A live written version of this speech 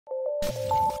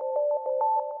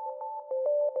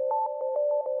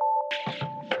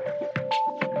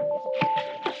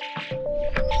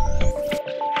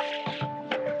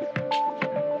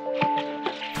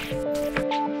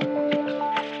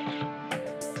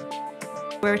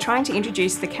We're trying to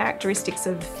introduce the characteristics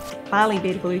of barley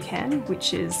beta glucan,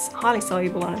 which is highly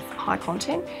soluble and of high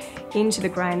content, into the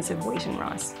grains of wheat and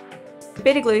rice.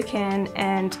 Beta glucan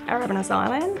and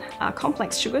arabinoxylan are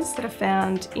complex sugars that are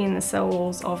found in the cell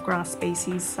walls of grass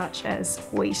species such as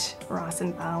wheat, rice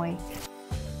and barley.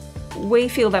 We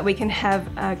feel that we can have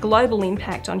a global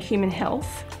impact on human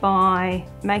health by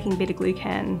making beta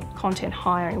glucan content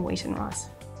higher in wheat and rice.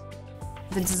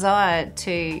 The desire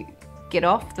to get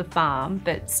off the farm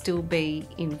but still be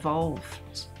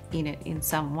involved in it in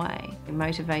some way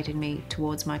motivated me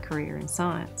towards my career in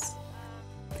science.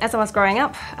 As I was growing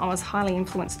up, I was highly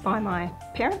influenced by my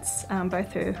parents,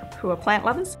 both who are plant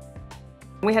lovers.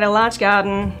 We had a large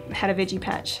garden, had a veggie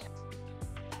patch.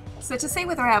 So to see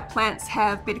whether our plants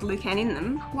have beta glucan in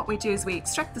them, what we do is we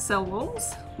extract the cell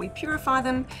walls, we purify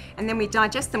them, and then we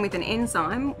digest them with an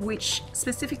enzyme which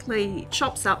specifically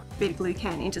chops up beta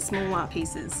glucan into smaller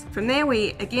pieces. From there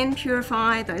we again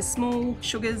purify those small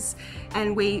sugars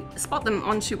and we spot them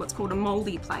onto what's called a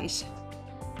mouldy plate.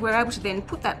 We're able to then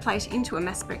put that plate into a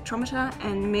mass spectrometer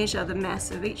and measure the mass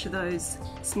of each of those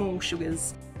small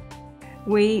sugars.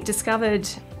 We discovered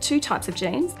two types of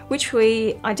genes which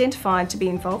we identified to be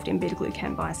involved in beta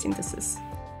glucan biosynthesis.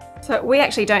 So we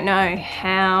actually don't know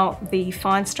how the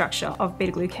fine structure of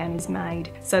beta glucan is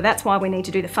made. So that's why we need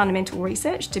to do the fundamental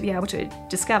research to be able to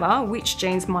discover which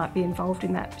genes might be involved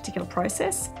in that particular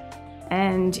process.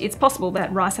 And it's possible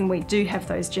that rice and wheat do have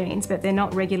those genes, but they're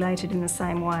not regulated in the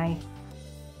same way.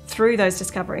 Through those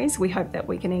discoveries, we hope that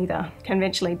we can either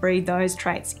conventionally breed those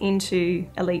traits into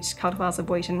elite cultivars of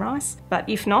wheat and rice, but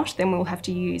if not, then we'll have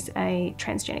to use a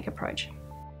transgenic approach.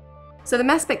 So the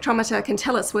mass spectrometer can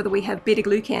tell us whether we have beta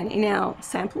glucan in our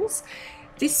samples.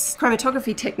 This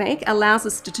chromatography technique allows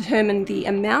us to determine the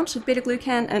amount of beta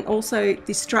glucan and also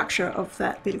the structure of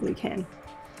that beta glucan.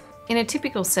 In a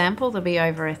typical sample there'll be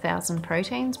over 1,000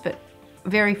 proteins, but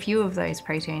very few of those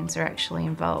proteins are actually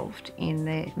involved in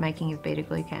the making of beta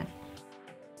glucan.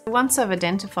 Once I've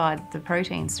identified the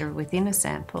proteins that are within a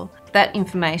sample, that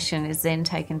information is then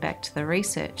taken back to the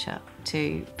researcher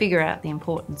to figure out the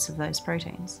importance of those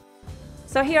proteins.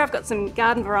 So here I've got some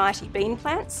garden variety bean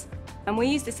plants, and we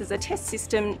use this as a test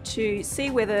system to see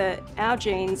whether our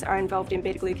genes are involved in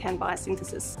beta glucan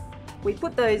biosynthesis. We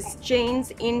put those genes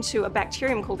into a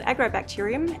bacterium called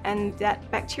agrobacterium, and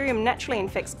that bacterium naturally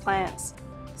infects plants.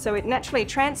 So it naturally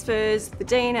transfers the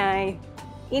DNA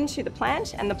into the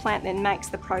plant, and the plant then makes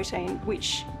the protein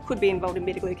which could be involved in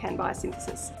beta glucan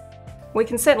biosynthesis. We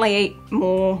can certainly eat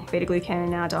more beta glucan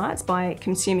in our diets by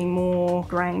consuming more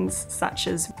grains such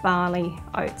as barley,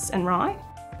 oats and rye.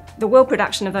 The world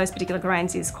production of those particular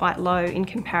grains is quite low in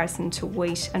comparison to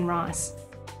wheat and rice.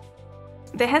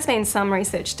 There has been some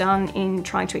research done in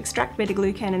trying to extract beta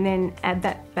glucan and then add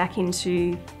that back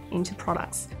into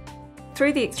products.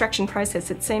 Through the extraction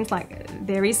process, it seems like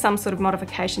there is some sort of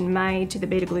modification made to the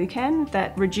beta glucan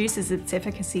that reduces its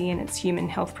efficacy and its human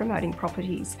health promoting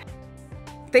properties.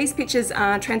 These pictures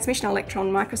are transmission electron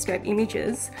microscope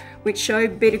images which show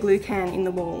beta glucan in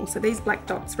the wall. So these black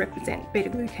dots represent beta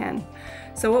glucan.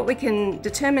 So what we can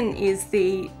determine is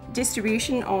the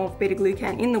distribution of beta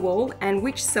glucan in the wall and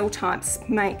which cell types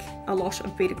make a lot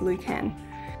of beta glucan.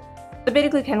 The beta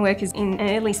glucan work is in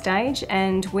an early stage,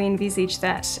 and we envisage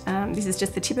that this is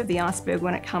just the tip of the iceberg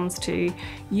when it comes to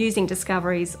using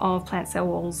discoveries of plant cell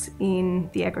walls in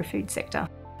the agri-food sector.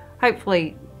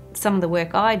 Hopefully some of the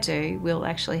work I do will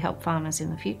actually help farmers in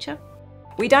the future.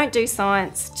 We don't do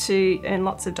science to earn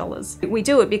lots of dollars. We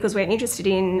do it because we're interested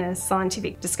in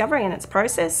scientific discovery and its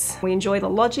process. We enjoy the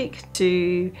logic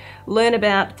to learn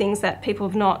about things that people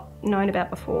have not known about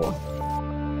before.